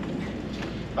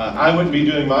 I wouldn't be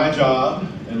doing my job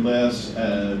unless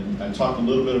I talk a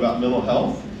little bit about mental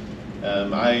health.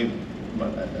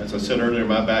 As I said earlier,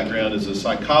 my background is a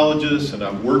psychologist, and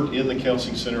I've worked in the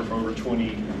Counseling Center for over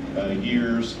 20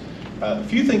 years. A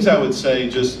few things I would say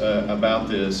just about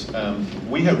this.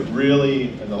 We have really,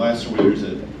 in the last several years,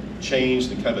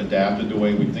 changed and kind of adapted the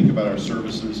way we think about our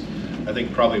services. I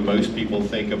think probably most people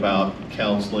think about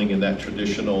counseling in that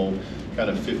traditional kind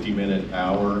of 50-minute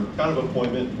hour kind of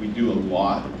appointment. We do a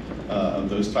lot of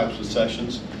those types of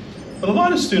sessions. But a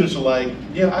lot of students are like,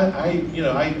 yeah,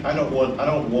 I don't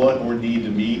want or need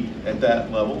to meet at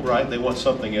that level, right? They want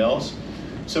something else.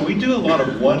 So we do a lot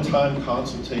of one-time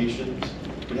consultations.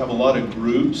 We have a lot of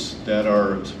groups that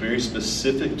are very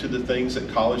specific to the things that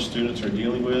college students are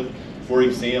dealing with. For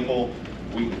example,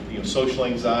 social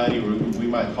anxiety, or we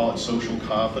might call it social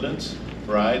confidence,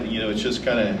 right? It's just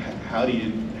kind of how do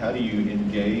you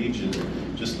engage in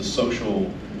just the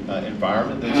social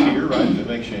environment that's here, right? If it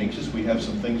makes you anxious, we have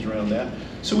some things around that.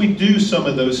 So we do some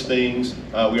of those things.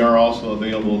 We are also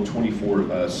available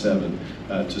 24/7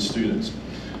 to students.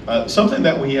 Something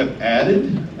that we have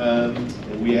added,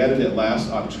 we added it last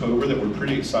October that we're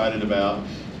pretty excited about.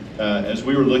 As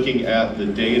we were looking at the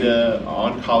data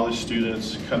on college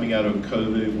students coming out of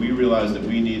COVID, we realized that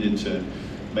we needed to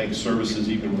make services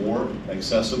even more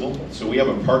accessible. So we have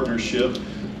a partnership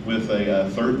with a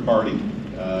third party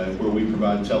where we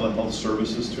provide telehealth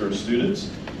services to our students.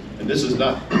 And this is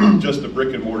not just the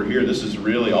brick and mortar here, this is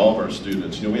really all of our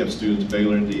students. We have students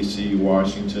Baylor in DC,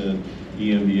 Washington,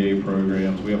 EMBA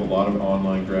programs. We have a lot of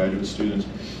online graduate students.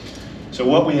 So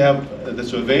what we have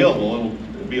that's available, and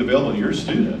will be available to your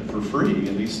student for free,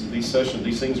 and these sessions,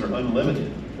 these things are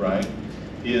unlimited, right,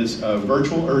 is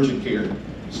virtual urgent care.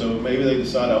 So maybe they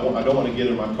decide, I don't want to get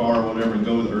in my car or whatever and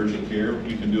go with urgent care.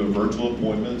 You can do a virtual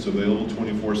appointment. It's available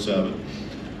 24/7.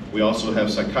 We also have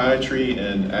psychiatry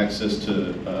and access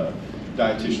to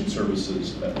dietitian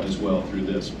services as well through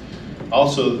this.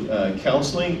 Also,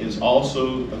 counseling is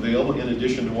also available in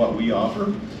addition to what we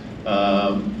offer.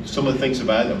 Some of the things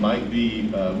about it that might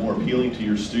be more appealing to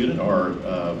your student are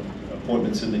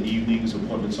appointments in the evenings,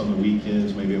 appointments on the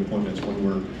weekends, maybe appointments when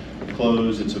we're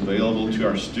closed. It's available to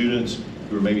our students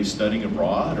who are maybe studying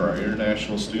abroad, or our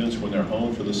international students when they're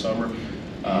home for the summer.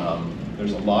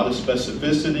 There's a lot of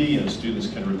specificity, and students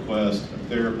can request a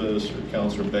therapist or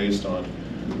counselor based on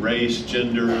race,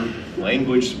 gender,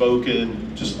 language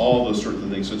spoken, just all those sorts of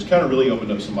things. So it's kind of really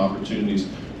opened up some opportunities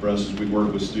for us as we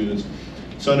work with students.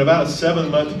 So in about a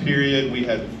 7-month period, we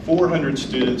had 400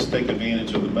 students take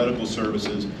advantage of the medical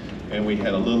services, and we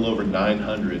had a little over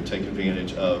 900 take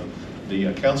advantage of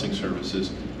the counseling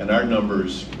services. And our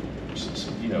numbers,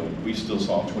 we still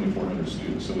saw 2,400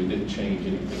 students, so we didn't change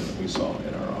anything that we saw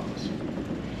in our office.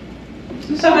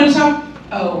 So I'm going to talk,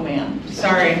 oh man,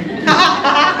 sorry.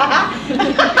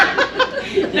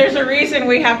 There's a reason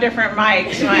we have different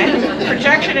mics. My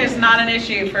projection is not an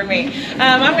issue for me.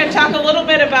 I'm going to talk a little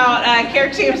bit about care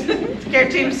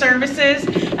team services.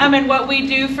 And what we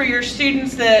do for your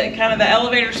students, the kind of the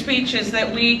elevator speech, is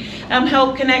that we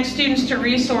help connect students to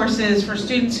resources for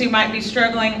students who might be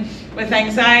struggling with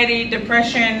anxiety,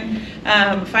 depression,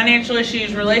 financial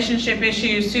issues, relationship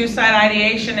issues, suicide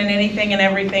ideation, and anything and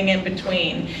everything in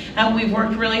between. We've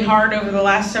worked really hard over the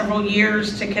last several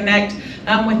years to connect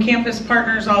with campus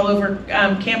partners all over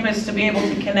campus to be able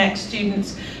to connect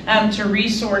students to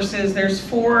resources. There's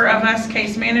 4 of us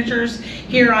case managers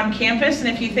here on campus, and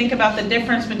if you think about the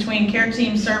difference between care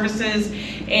team services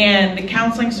and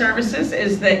counseling services,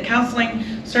 is that counseling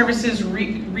services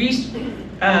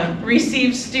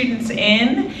receives students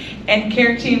in, and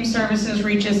care team services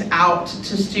reaches out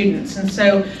to students. And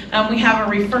so we have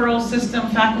a referral system.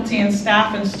 Faculty and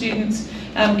staff and students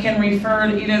can refer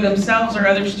to either themselves or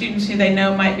other students who they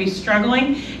know might be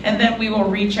struggling, and then we will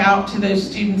reach out to those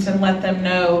students and let them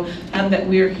know that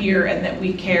we're here and that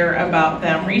we care about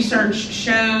them. Research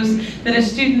shows that a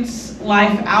student's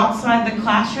life outside the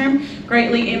classroom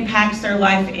greatly impacts their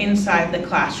life inside the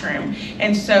classroom.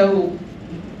 And so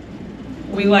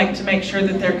we like to make sure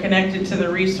that they're connected to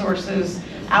the resources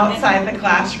outside the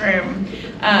classroom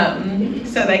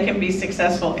so they can be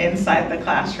successful inside the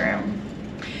classroom.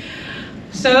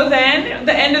 So then,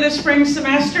 the end of the spring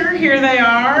semester, here they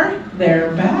are.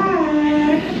 They're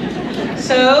back.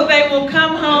 So they will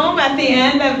come home at the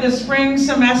end of the spring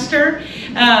semester,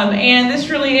 and this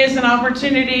really is an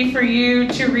opportunity for you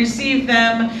to receive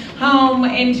them home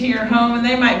into your home. And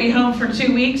they might be home for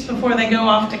 2 weeks before they go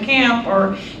off to camp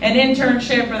or an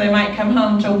internship, or they might come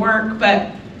home to work,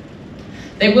 but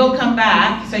they will come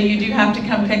back, so you do have to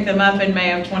come pick them up in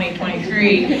May of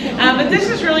 2023. But this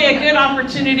is really a good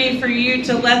opportunity for you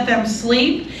to let them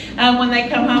sleep when they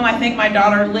come home. I think my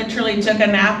daughter literally took a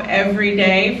nap every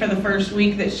day for the first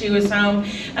week that she was home.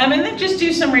 And then just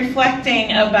do some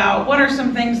reflecting about what are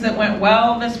some things that went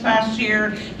well this past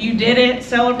year. You did it,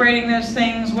 celebrating those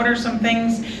things. What are some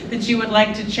things that you would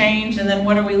like to change? And then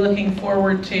what are we looking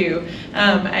forward to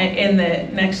in the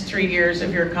next 3 years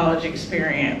of your college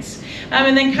experience?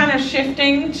 And then kind of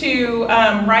shifting to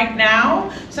right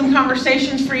now, some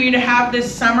conversations for you to have this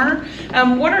summer.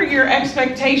 What are your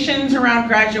expectations around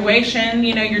graduation?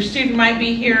 You know, your student might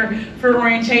be here for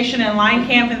orientation and line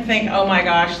camp and think, oh my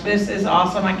gosh, this is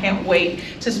awesome. I can't wait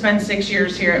to spend 6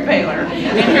 years here at Baylor.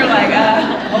 And you're like,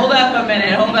 hold up a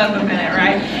minute,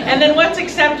 right? And then what's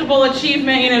acceptable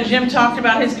achievement? You know, Jim talked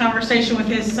about his conversation with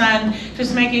his son,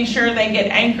 just making sure they get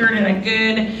anchored in a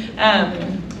good,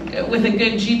 with a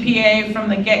good GPA from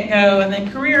the get-go. And then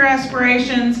career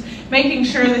aspirations, making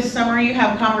sure this summer you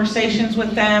have conversations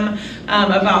with them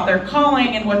about their calling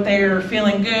and what they're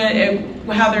feeling good,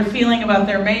 how they're feeling about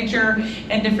their major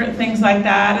and different things like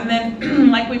that. And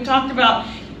then like we've talked about,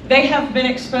 they have been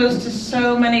exposed to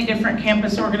so many different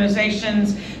campus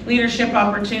organizations, leadership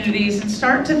opportunities, and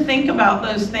start to think about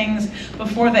those things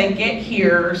before they get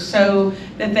here so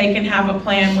that they can have a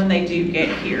plan when they do get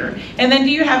here. And then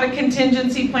do you have a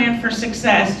contingency plan for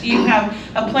success? Do you have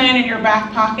a plan in your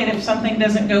back pocket if something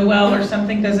doesn't go well or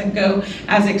something doesn't go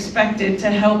as expected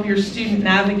to help your student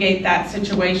navigate that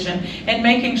situation? And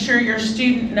making sure your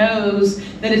student knows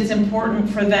that it's important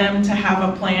for them to have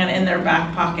a plan in their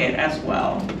back pocket as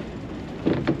well.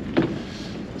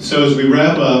 So as we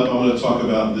wrap up, I want to talk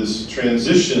about this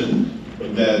transition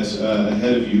that's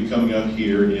ahead of you coming up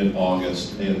here in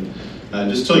August. And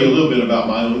just tell you a little bit about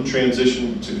my own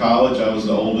transition to college. I was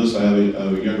the oldest. I have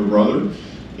a younger brother.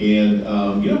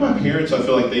 And, you know, my parents, I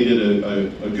feel like they did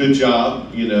a good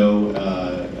job, you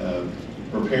know,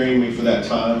 preparing me for that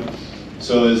time.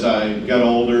 So as I got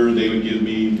older, they would give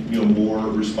me, you know, more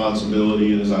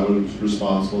responsibility. And as I was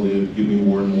responsible, they would give me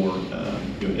more and more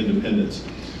you know, independence.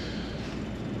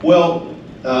 Well,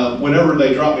 whenever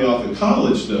they dropped me off at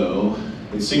college, though,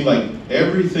 it seemed like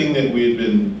everything that we had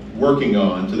been working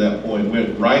on to that point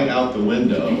went right out the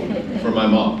window for my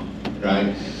mom,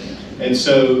 right? And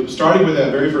so, starting with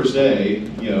that very first day,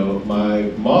 you know, my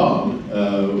mom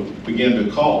began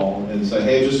to call and say,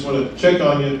 hey, just want to check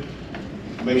on you,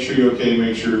 make sure you're okay,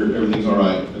 make sure everything's all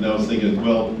right. And I was thinking,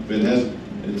 well,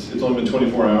 it's only been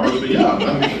 24 hours, but yeah,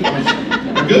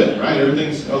 I'm good, right?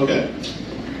 Everything's okay.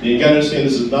 You gotta understand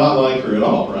this is not like her at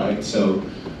all, right? So,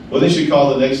 well, they should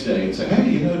call the next day and say,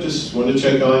 hey, you know, just wanted to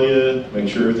check on you, make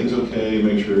sure everything's okay,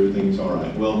 make sure everything's all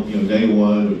right. Well, you know, day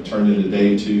one turned into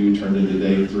day two, turned into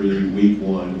day three, week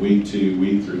one, week two,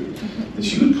 week three. And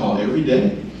she would call every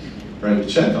day, right, to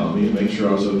check on me and make sure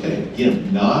I was okay.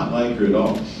 Again, not like her at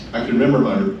all. I can remember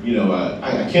my, you know,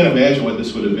 I can't imagine what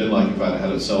this would have been like if I'd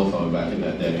had a cell phone back in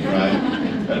that day, right?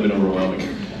 That'd have been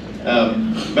overwhelming.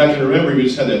 But I can remember you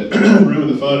just had that room in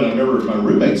the phone, and I remember my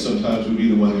roommates sometimes would be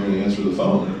the one there to answer the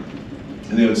phone.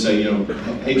 And they would say,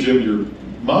 hey Jim, your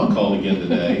mom called again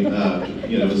today.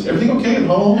 Is everything okay at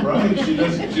home, right? She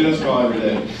does call every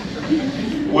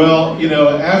day. Well,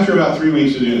 after about 3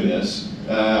 weeks of doing this,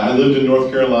 I lived in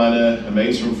North Carolina. I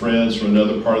made some friends from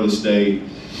another part of the state.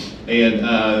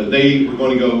 And they were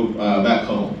going to go back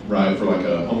home, right, for like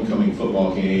a homecoming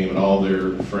football game, and all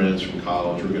their friends from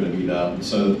college were going to meet up. And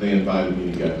so they invited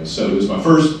me to go. So it was my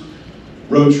first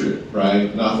road trip, right?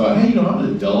 And I thought, hey, I'm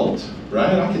an adult,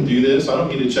 right? I can do this. I don't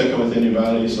need to check in with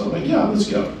anybody. So I'm like, yeah, let's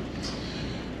go.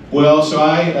 Well, so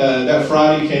that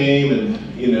Friday came, and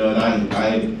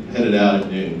I headed out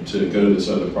at noon to go to this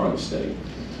other part of the state.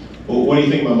 Well, what do you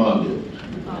think my mom did?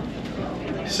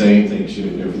 Same thing. She'd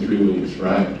been there for 3 weeks,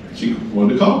 right? She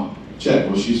wanted to call, check.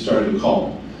 Well, she started to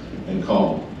call and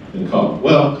call and call.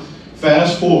 Well,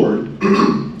 fast forward,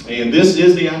 and this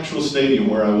is the actual stadium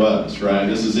where I was, right?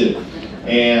 This is it.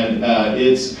 And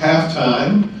it's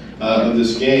halftime of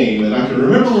this game, and I can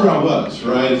remember where I was,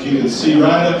 right? If you can see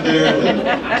right up there at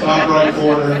the top right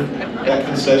corner, that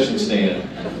concession stand.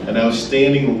 And I was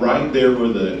standing right there where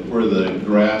the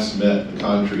grass met the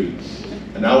concrete.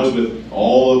 And I was with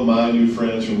all of my new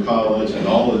friends from college and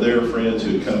all of their friends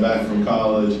who had come back from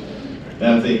college. And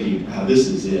I'm thinking, wow, this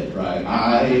is it, right?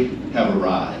 I have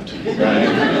arrived, right?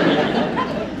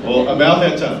 Well, about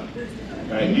that time,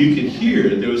 right, you could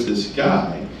hear there was this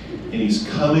guy, and he's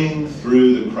coming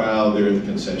through the crowd there at the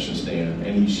concession stand,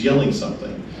 and he's yelling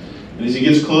something. And as he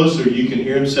gets closer, you can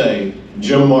hear him say,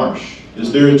 Jim Marsh.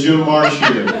 Is there a Jim Marsh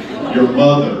here? Your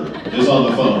mother is on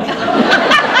the phone.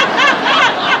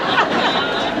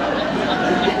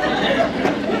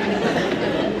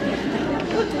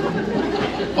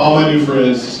 All my new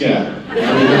friends scatter.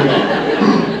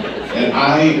 And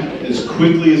I, as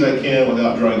quickly as I can,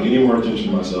 without drawing any more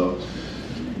attention to myself,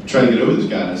 try to get over this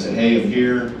guy. And I said, hey, I'm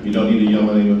here. You don't need to yell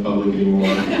my name in public anymore.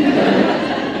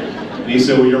 And he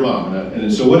said, well, your mom.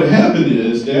 And so what had happened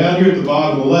is, down here at the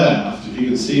bottom left, if you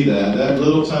can see that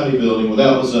little tiny building, well,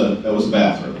 that was a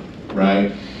bathroom,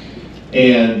 right?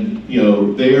 And,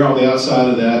 there on the outside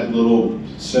of that little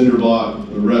cinder block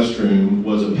restroom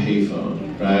was a payphone.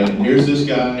 Right? And here's this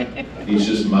guy, he's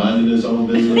just minding his own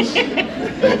business.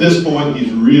 At this point,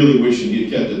 he's really wishing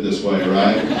he'd kept it this way,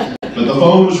 right? But the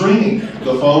phone was ringing.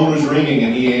 The phone was ringing,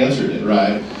 and he answered it,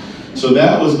 right? So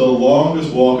that was the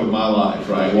longest walk of my life,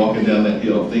 right? Walking down that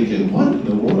hill, thinking, what in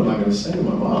the world am I going to say to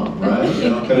my mom, right?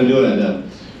 Kind of doing that.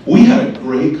 We had a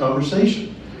great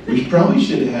conversation. We probably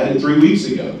should have had it 3 weeks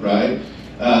ago, right?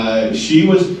 She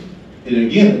was, and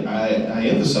again, I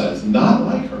emphasize, not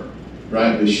like her.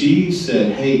 Right, but she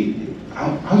said, hey,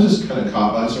 I was just kind of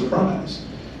caught by surprise.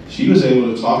 She was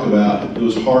able to talk about it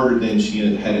was harder than she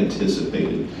had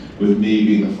anticipated with me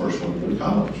being the first one to go to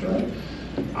college, right?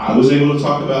 I was able to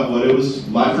talk about what it was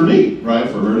like for me, right?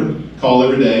 For her to call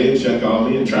every day and check on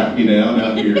me and track me down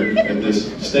out here at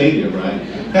this stadium, right?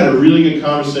 Had a really good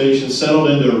conversation, settled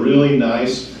into a really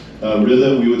nice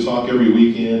rhythm. We would talk every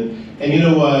weekend. And you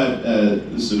know what?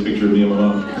 This is a picture of me and my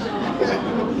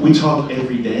mom. We talk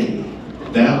every day.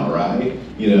 Now, right?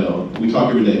 We talk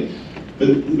every day.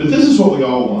 But this is what we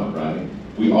all want, right?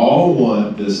 We all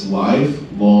want this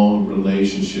lifelong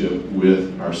relationship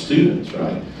with our students,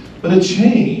 right? But a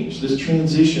change, this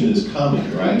transition is coming,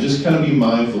 right? Just kind of be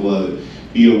mindful of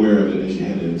it. Be aware of it as you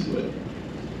head into it.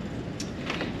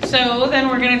 So then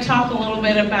we're going to talk a little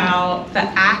bit about the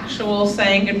actual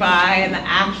saying goodbye and the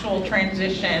actual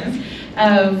transition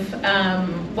of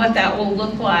what that will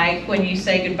look like when you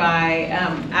say goodbye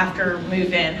after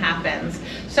move-in happens.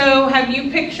 So have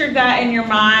you pictured that in your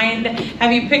mind?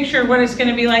 Have you pictured what it's going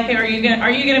to be like? Are you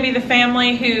going to be the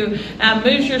family who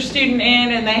moves your student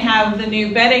in and they have the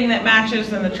new bedding that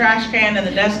matches and the trash can and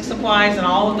the desk supplies and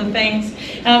all of the things?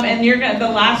 And the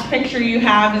last picture you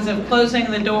have is of closing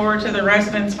the door to the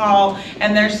residence hall,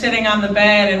 and they're sitting on the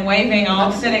bed and waving,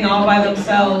 sitting all by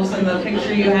themselves, and the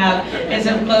picture you have is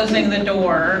of closing the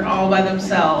door all by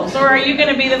themselves. Or are you going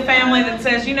to be the family that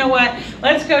says, you know what,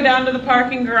 let's go down to the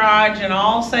parking garage and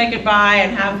all say goodbye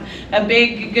and have a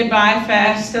big goodbye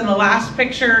fest, and the last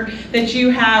picture that you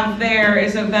have there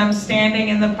is of them standing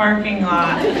in the parking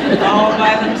lot all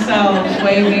by themselves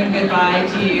waving goodbye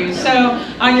to you. So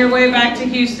on your way back to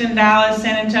Houston, Dallas,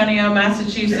 San Antonio,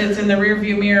 Massachusetts, in the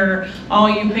rearview mirror, all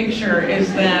you picture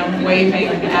is them waving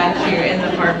at you in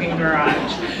the parking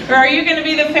garage. Or are you going to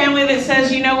be the family that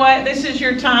says, you know what, this is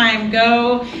your time,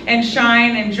 go and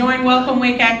shine and join Welcome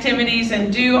Week activities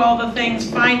and do all the things,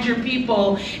 find your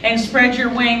people and spread your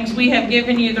wings. We have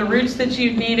given you the roots that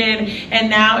you've needed, and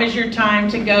now is your time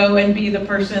to go and be the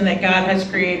person that God has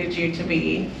created you to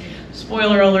be.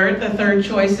 Spoiler alert, the third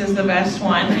choice is the best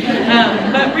one.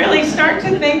 But really start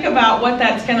to think about about what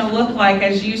that's going to look like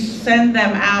as you send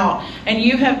them out. And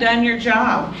you have done your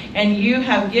job, and you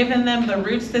have given them the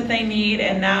roots that they need,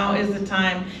 and now is the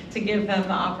time to give them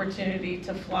the opportunity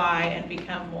to fly and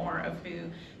become more of who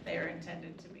they are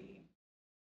intended to be.